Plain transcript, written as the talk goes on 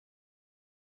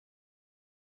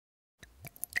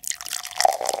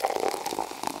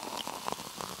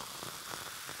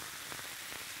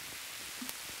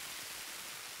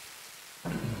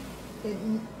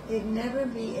it never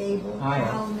be able.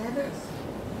 I'll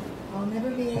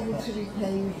never be able to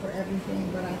repay you for everything,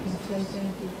 but I can say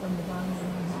thank you from the bottom of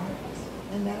my heart,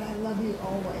 and that I love you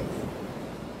always.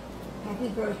 Happy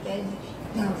birthday.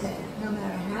 Okay. No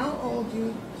matter how old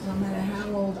no matter how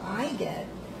old I get,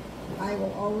 I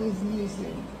will always miss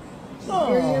you. To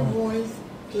hear your voice,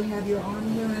 to have your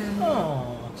arms around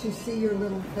me, to see your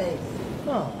little face.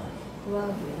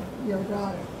 Love you, your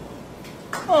daughter.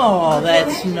 Oh,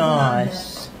 that's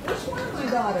nice. Which one of my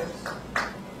daughters?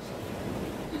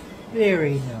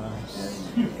 Very nice.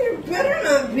 There better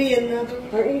not be another.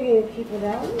 Are you going to keep it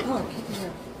out? Oh, keep it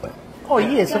up. Oh,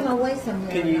 yes. It's away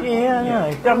somewhere. Yeah, I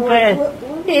know. I'm glad.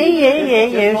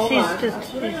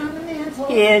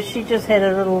 Yeah. She just had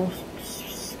a little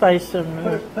space and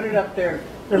Put it up there.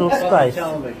 little space.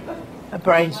 Television. A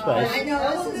brain space. I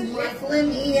know, this is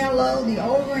Mifflin ELO, the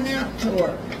Over and Out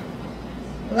Tour.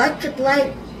 Electric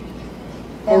Light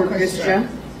Orchestra.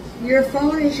 Your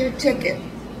phone is your ticket.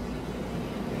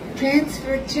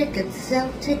 Transfer tickets,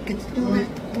 sell tickets, do it.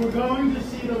 We're going to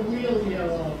see the real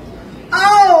yellow.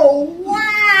 Oh,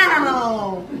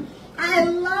 wow! I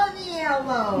love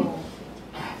yellow.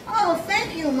 Oh,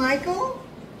 thank you, Michael.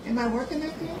 Am I working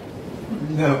that day?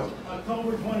 No.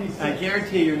 October 26th. I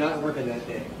guarantee you're not working that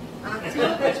day.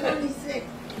 October 26th.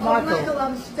 Oh, Michael,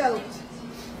 I'm stoked.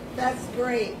 That's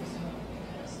great.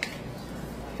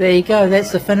 There you go.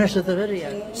 That's the finish of the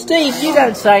video. Steve, you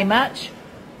don't say much.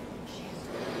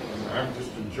 I'm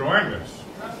just enjoying this.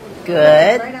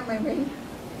 Good. Right on my ring.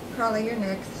 Carly, you're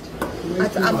next.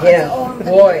 Yeah,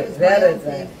 boy, that is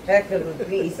a heck of a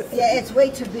piece. Yeah, it's way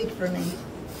too big for me.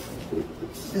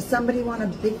 Does somebody want a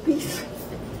big piece?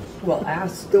 Well,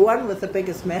 ask the one with the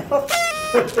biggest mouth.